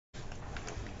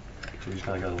So we just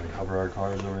kind of got to like hover our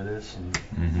cars over this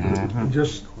and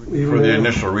just for the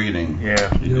initial reading. Yeah.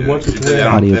 Once it's red,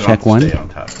 Audio check one. Stay on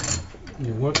top.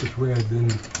 Once it's red, then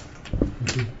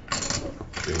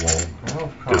It won't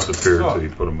disappear until you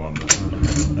put them on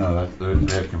the. No,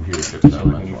 they have computer chips. so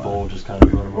like you fold, just kind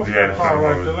of run them over. Yeah,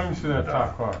 right there. Let me see that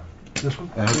top car. This one?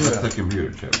 That's the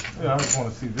computer chip. Yeah, I just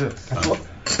want to see this.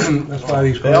 That's why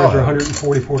these cars are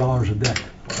 $144 a deck.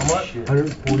 How much?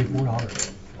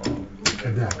 $144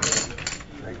 a deck.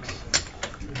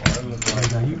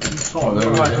 Now, you saw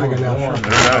they're it. not I can now show you.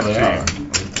 They're not cheap.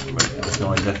 That's the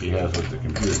only deck he has with the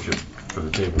computer chip for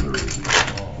the table to read.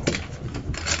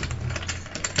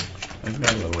 He's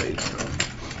got a little age, though.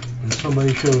 And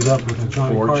somebody shows up with a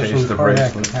Johnny Ford Carson chased the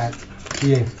cardiac bracelet. attack,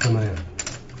 he ain't coming in.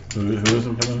 Who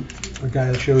isn't coming? The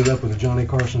guy that shows up with a Johnny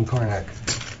Carson cardiac,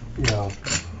 you know,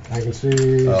 I can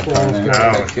see. Oh, Karnak.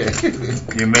 Oh. Okay.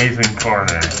 The amazing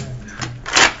Karnak.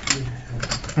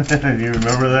 You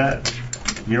remember that?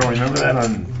 You don't remember that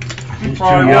on... He's too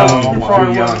young.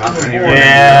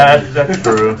 Yeah, that's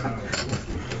true.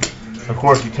 Of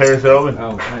course, you tear yourself and...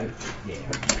 Oh, right.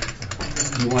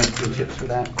 You want 2 chips for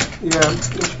that? Yeah,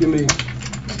 just give me.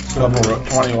 Couple of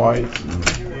 20 whites.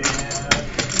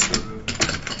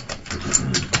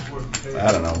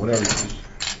 I don't know, whatever.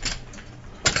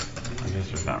 I guess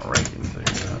there's not rankings there.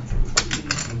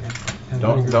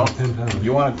 Don't.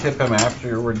 You want to tip him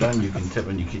after we're done? You can tip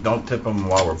him. Don't tip him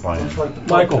while we're playing.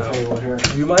 Michael. Are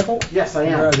you Michael? Yes, I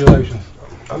am. Congratulations.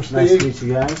 I'm Steve. Nice to meet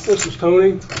you guys. This is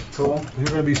Tony. Cool. You're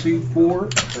going to be seat 4.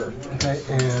 Sure. Okay,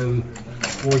 and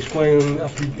we'll explain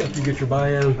after you get your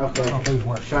buy-in how things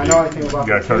work. Should I know anything about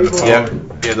You gotta turn the table?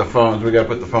 Yeah, the phones. We got to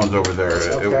put the phones over there.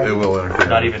 Okay. It will interfere.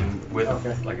 Not even with,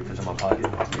 like if it's in my pocket.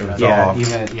 Yeah, off.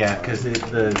 even because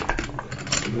the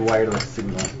wireless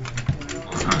signal.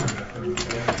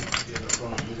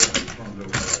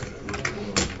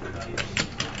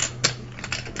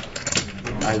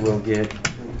 I will get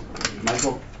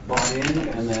Michael bought in,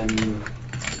 and then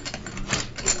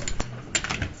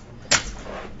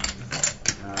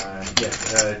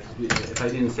yes. If I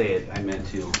didn't say it, I meant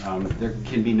to. There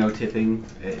can be no tipping.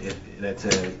 If that's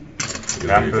a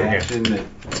transaction that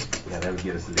would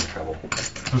get us in big trouble.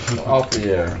 Off the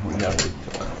air. We got to.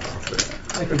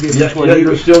 I can give each one of you.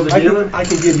 I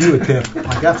can give you a tip.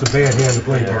 Like, that's a bad hand to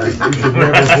play, Terry. You should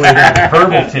never play that.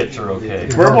 Verbal tips are okay.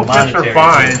 Verbal tips are Monetary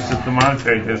fine, tips. it's just the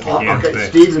monetary tips you can't Okay, say.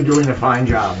 Steve's been doing a fine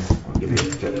job. I'll give you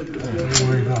a tip. Don't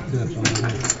worry about this.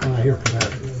 I'm not here for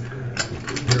that. I'm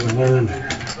here to learn.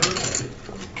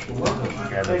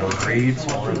 Gather those reeds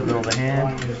while in the middle of the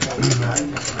hand.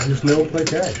 I just never play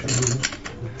cash.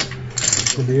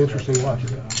 It'll be interesting to watch.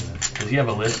 Does he have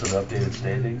a list of updated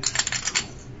standings?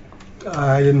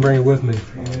 I didn't bring it with me.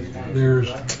 There's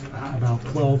about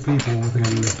 12 people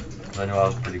within I know I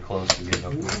was pretty close to getting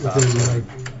up to the top. like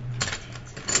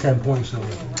 10 points of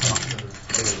it.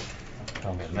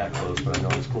 I'm getting that close, but I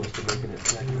know it's close to making it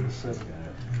back to the 7.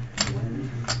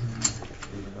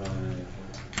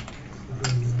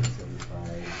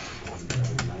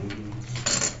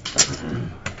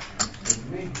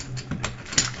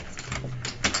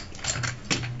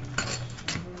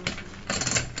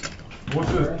 What's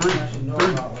this?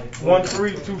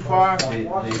 1325?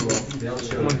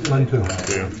 1, 2.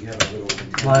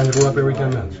 Line will go up every 10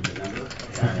 minutes.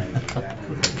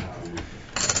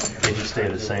 They just stay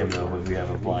the same though, but we have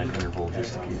a blind interval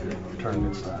just to keep it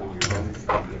tournament style.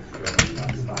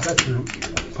 That's your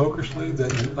poker sleeve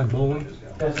that you like bowling?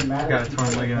 I got a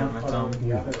torn ligament in my thumb.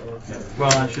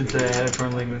 Well, I should say I had a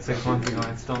torn ligament 6 months ago, and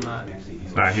it's still not.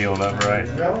 It's not healed up, right?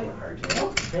 I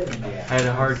had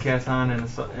a hard cast on and a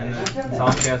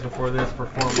soft cast before this for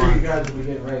 4 months.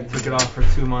 Took it off for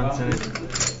 2 months, and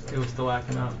it was still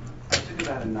acting up. Put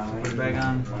it back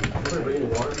on.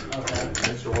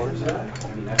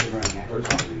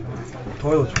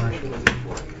 Toilet's fresh.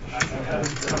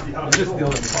 I'm just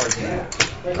dealing with hard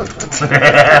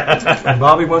And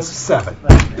Bobby wants a 7.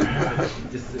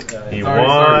 He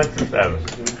wants a 7.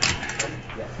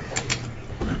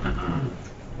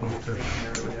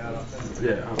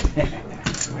 Yeah.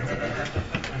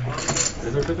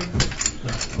 Is there tipping?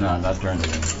 No, not during the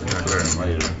game. During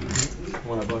later.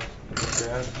 When I booked.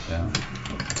 Yeah.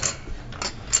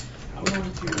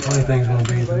 Funny thing's going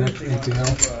to be the next APL.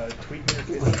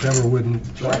 When Trevor wouldn't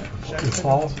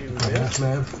fall, my best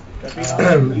man.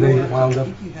 They wound up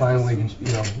finally,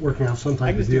 working out some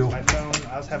type of deal. And I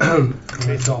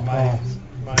told Paul,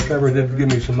 Trevor did give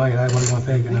me some money, and I wasn't going to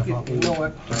take it. And I thought, well, you know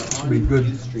what? This would be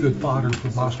good fodder for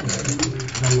Boston.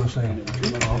 And I'm going to say,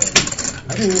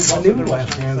 I knew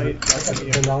last hand, but I got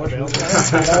 $10 from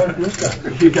this guy, $10 from this guy.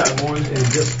 You got more than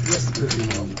just